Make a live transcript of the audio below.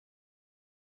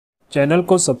Channel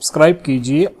को subscribe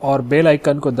कीजिए और बेल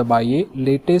आइकन को दबाइए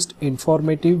लेटेस्ट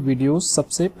इंफॉर्मेटिव वीडियोस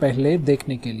सबसे पहले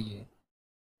देखने के लिए।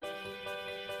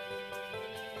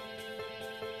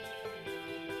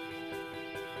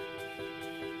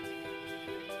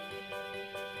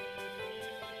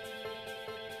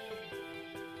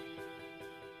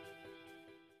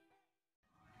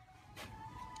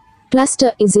 Plaster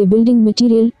is a building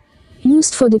material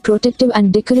used for the protective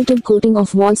and decorative coating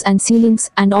of walls and ceilings,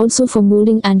 and also for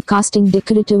molding and casting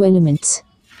decorative elements.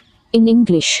 In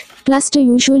English, plaster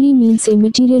usually means a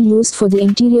material used for the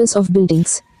interiors of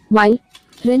buildings, while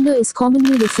render is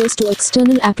commonly refers to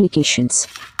external applications.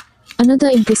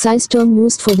 Another imprecise term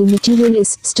used for the material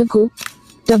is stucco,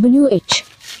 WH.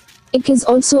 It is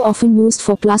also often used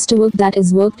for plasterwork that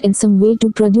is worked in some way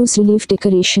to produce relief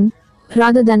decoration,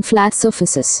 rather than flat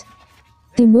surfaces.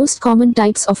 The most common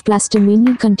types of plaster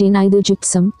mainly contain either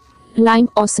gypsum, lime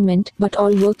or cement, but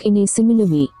all work in a similar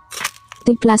way.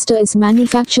 The plaster is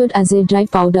manufactured as a dry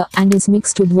powder and is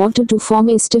mixed with water to form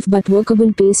a stiff but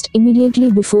workable paste immediately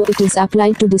before it is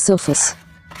applied to the surface.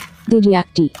 The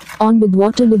reactant on with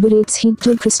water liberates heat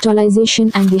through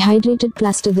crystallization, and the hydrated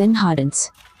plaster then hardens.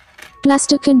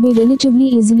 Plaster can be relatively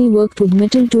easily worked with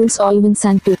metal tools or even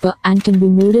sandpaper, and can be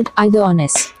molded either on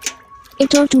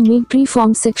it or to make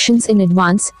pre-formed sections in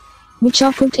advance, which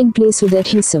are put in place with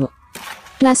adhesive.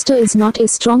 Plaster is not a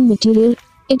strong material,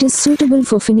 it is suitable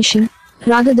for finishing,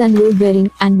 rather than load-bearing,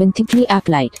 and when thickly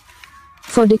applied.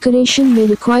 For decoration may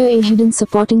require a hidden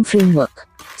supporting framework.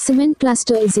 Cement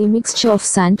plaster is a mixture of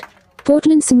sand,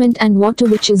 Portland cement and water,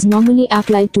 which is normally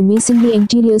applied to masonry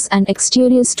interiors and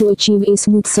exteriors to achieve a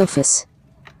smooth surface.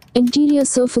 Interior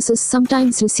surfaces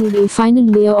sometimes receive a final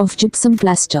layer of gypsum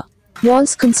plaster.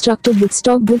 Walls constructed with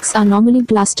stock bricks are normally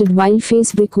plastered, while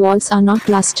face brick walls are not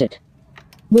plastered.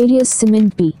 Various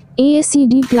cement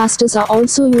ASCD plasters are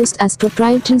also used as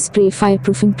proprietary spray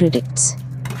fireproofing products.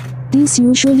 These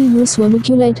usually use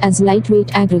vermiculite as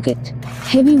lightweight aggregate.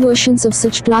 Heavy versions of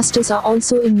such plasters are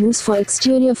also in use for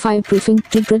exterior fireproofing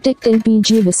to protect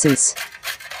LPG vessels,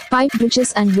 pipe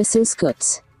bridges and vessel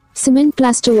skirts. Cement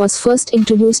plaster was first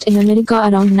introduced in America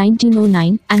around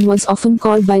 1909 and was often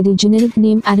called by the generic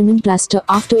name adamant plaster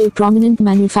after a prominent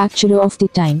manufacturer of the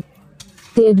time.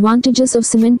 The advantages of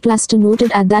cement plaster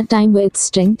noted at that time were its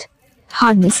strength,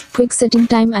 hardness, quick setting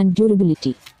time and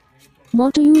durability.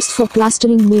 Mortar used for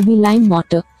plastering may be lime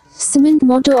mortar, cement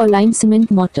mortar or lime cement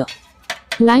mortar.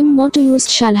 Lime mortar used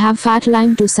shall have fat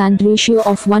lime to sand ratio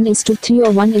of 1:3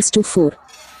 or 1:4.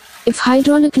 If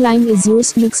hydraulic lime is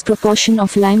used, mixed proportion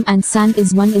of lime and sand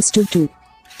is 1:2.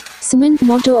 Cement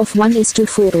mortar of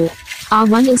 1:4 or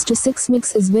 1:6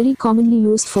 mix is very commonly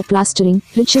used for plastering,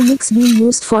 richer mix being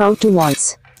used for outer walls.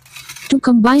 To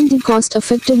combine the cost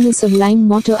effectiveness of lime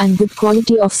mortar and good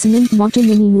quality of cement mortar,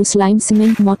 many use lime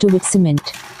cement mortar with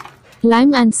cement,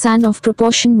 lime and sand of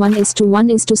proportion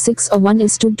 1:1:6 or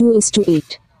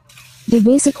 1:2:8. The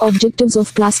basic objectives of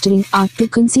plastering are to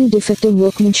conceal defective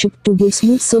workmanship, to give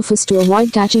smooth surface, to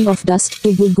avoid catching of dust,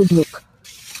 to give good look,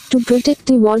 to protect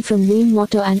the wall from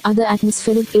rainwater and other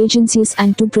atmospheric agencies,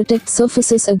 and to protect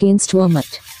surfaces against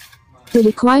vermouth. The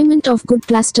requirement of good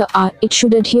plaster are: it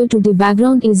should adhere to the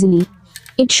background easily,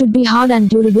 it should be hard and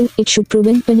durable, it should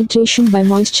prevent penetration by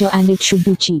moisture, and it should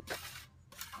be cheap.